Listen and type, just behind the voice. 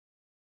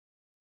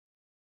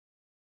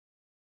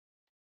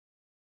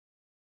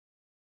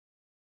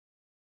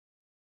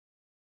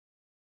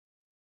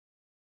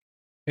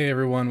Hey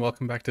everyone,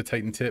 welcome back to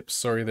Titan Tips.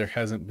 Sorry there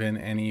hasn't been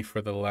any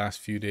for the last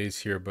few days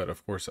here, but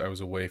of course I was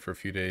away for a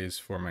few days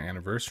for my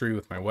anniversary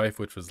with my wife,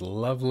 which was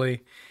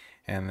lovely.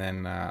 And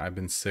then I've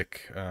been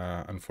sick,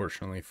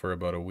 unfortunately, for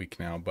about a week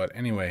now. But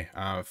anyway,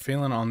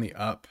 feeling on the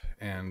up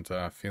and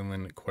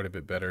feeling quite a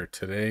bit better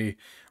today,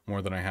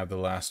 more than I had the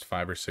last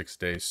 5 or 6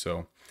 days.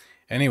 So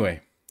anyway,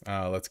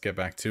 let's get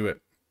back to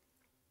it.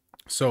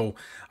 So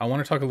I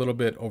want to talk a little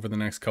bit over the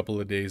next couple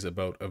of days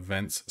about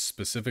events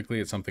specifically.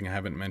 It's something I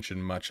haven't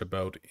mentioned much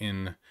about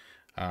in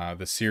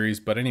the series.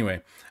 But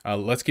anyway,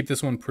 let's keep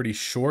this one pretty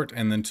short.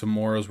 And then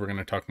tomorrow's we're going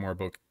to talk more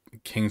about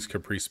King's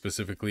Caprice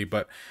specifically.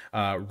 But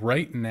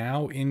right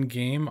now in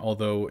game,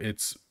 although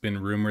it's been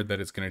rumored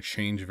that it's going to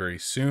change very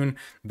soon,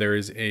 there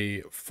is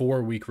a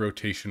 4-week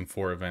rotation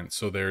for events.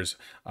 So there's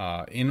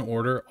in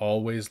order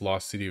always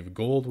Lost City of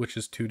Gold, which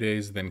is 2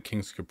 days, then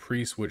King's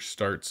Caprice, which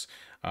starts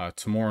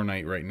tomorrow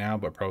night right now,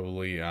 but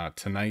probably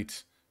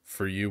tonight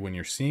for you when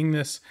you're seeing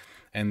this.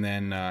 And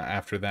then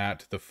after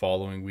that, the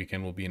following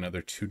weekend will be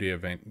another 2-day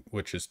event,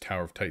 which is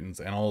Tower of Titans.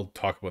 And I'll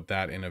talk about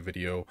that in a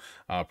video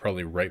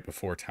probably right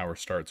before Tower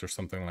starts or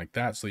something like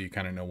that, so you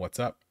kind of know what's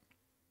up.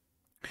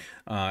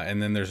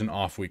 And then there's an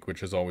off week,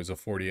 which is always a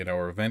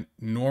 48-hour event.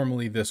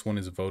 Normally, this one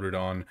is voted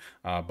on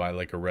by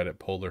like a Reddit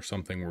poll or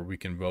something where we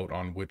can vote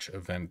on which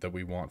event that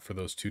we want for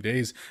those 2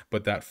 days.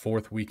 But that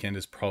fourth weekend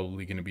is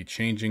probably going to be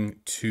changing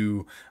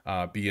to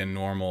be a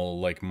normal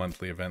like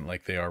monthly event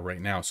like they are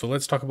right now. So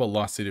let's talk about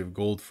Lost City of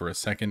Gold for a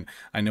second.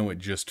 I know it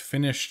just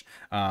finished,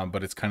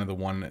 but it's kind of the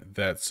one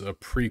that's a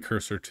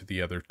precursor to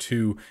the other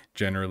two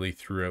generally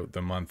throughout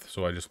the month.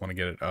 So I just want to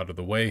get it out of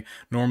the way.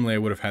 Normally, I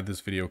would have had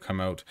this video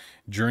come out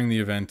during the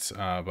event,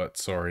 but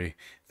sorry,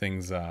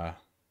 things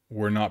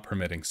were not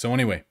permitting. So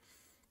anyway,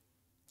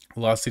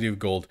 Lost City of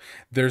Gold.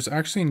 There's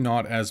actually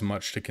not as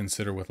much to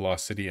consider with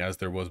Lost City as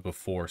there was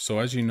before. So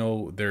as you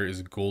know, there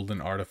is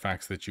golden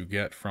artifacts that you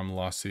get from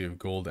Lost City of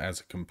Gold as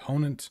a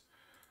component.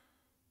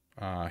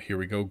 Here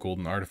we go,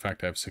 golden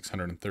artifact. I have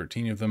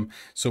 613 of them.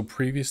 So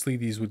previously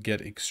these would get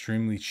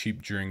extremely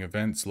cheap during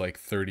events like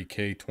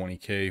 30k,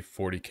 20k,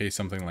 40k,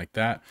 something like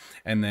that.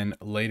 And then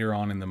later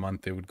on in the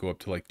month, they would go up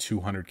to like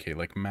 200k,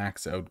 like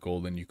max out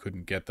gold, and you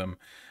couldn't get them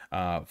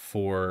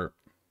for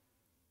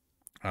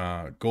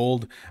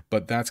gold.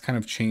 But that's kind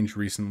of changed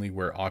recently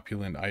where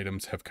opulent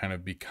items have kind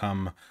of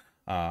become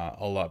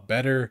a lot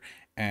better,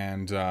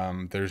 and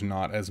there's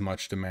not as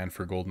much demand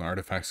for golden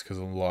artifacts because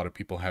a lot of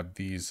people have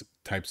these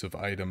types of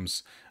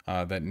items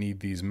that need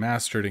these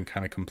mastered and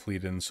kind of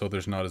completed, and so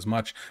there's not as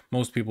much.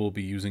 Most people will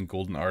be using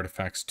golden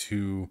artifacts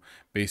to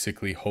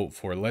basically hope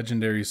for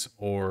legendaries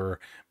or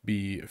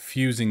be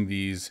fusing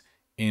these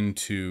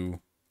into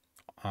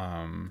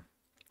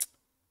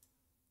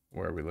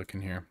where are we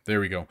looking here?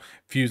 There we go.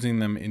 Fusing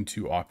them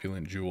into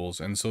opulent jewels.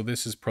 And so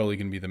this is probably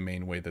going to be the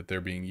main way that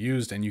they're being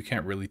used, and you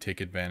can't really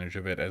take advantage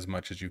of it as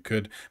much as you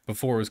could.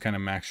 Before it was kind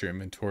of max your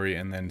inventory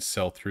and then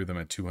sell through them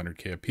at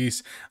 200k a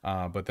piece,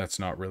 but that's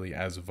not really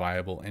as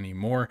viable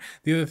anymore.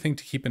 The other thing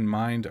to keep in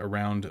mind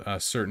around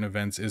certain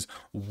events is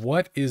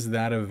what is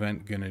that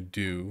event going to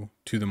do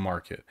to the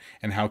market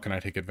and how can I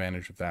take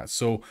advantage of that?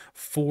 So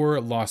for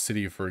Lost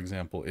City, for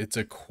example, it's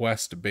a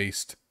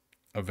quest-based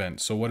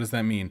event. So what does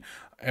that mean?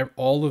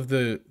 All of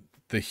the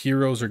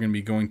heroes are going to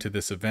be going to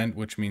this event,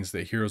 which means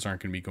that heroes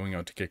aren't going to be going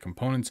out to get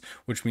components,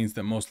 which means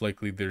that most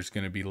likely there's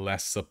going to be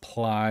less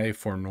supply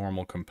for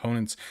normal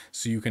components.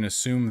 So you can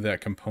assume that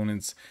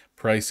components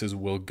prices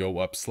will go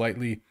up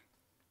slightly.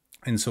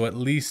 And so at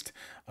least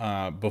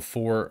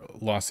before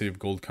Lost City of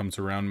Gold comes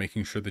around,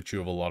 making sure that you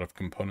have a lot of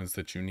components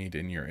that you need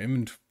in your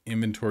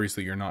inventory so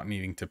that you're not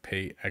needing to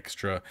pay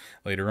extra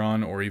later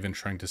on, or even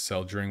trying to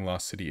sell during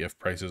Lost City if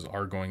prices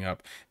are going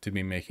up to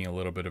be making a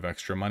little bit of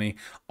extra money.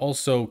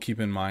 Also, keep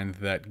in mind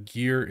that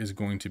gear is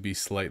going to be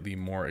slightly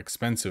more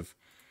expensive.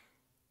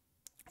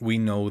 We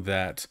know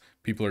that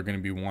people are going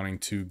to be wanting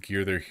to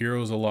gear their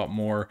heroes a lot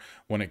more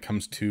when it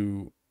comes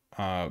to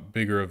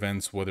bigger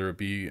events, whether it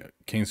be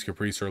King's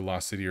Caprice or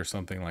Lost City or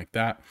something like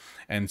that.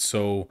 And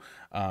so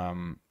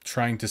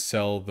trying to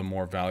sell the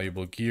more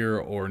valuable gear,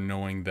 or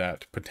knowing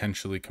that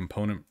potentially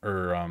component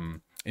or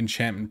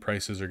enchantment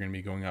prices are going to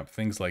be going up,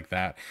 things like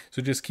that.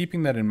 So just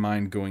keeping that in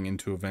mind going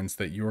into events,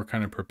 that you're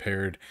kind of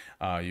prepared,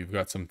 you've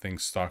got some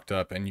things stocked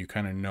up, and you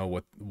kind of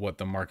know what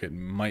the market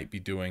might be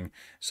doing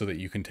so that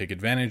you can take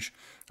advantage.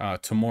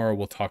 Tomorrow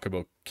we'll talk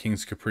about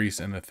King's Caprice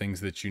and the things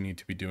that you need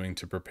to be doing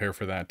to prepare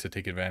for that, to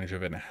take advantage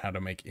of it, and how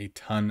to make a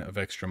ton of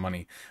extra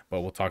money.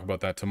 But we'll talk about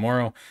that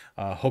tomorrow.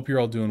 Hope you're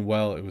all doing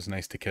well. It was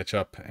nice to catch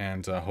up,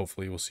 and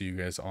hopefully we'll see you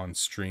guys on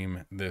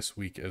stream this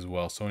week as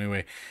well. So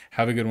anyway,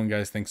 have a good one,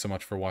 guys. Thanks so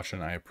much for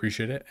watching. I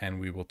appreciate it, and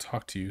we will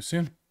talk to you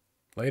soon.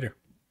 Later.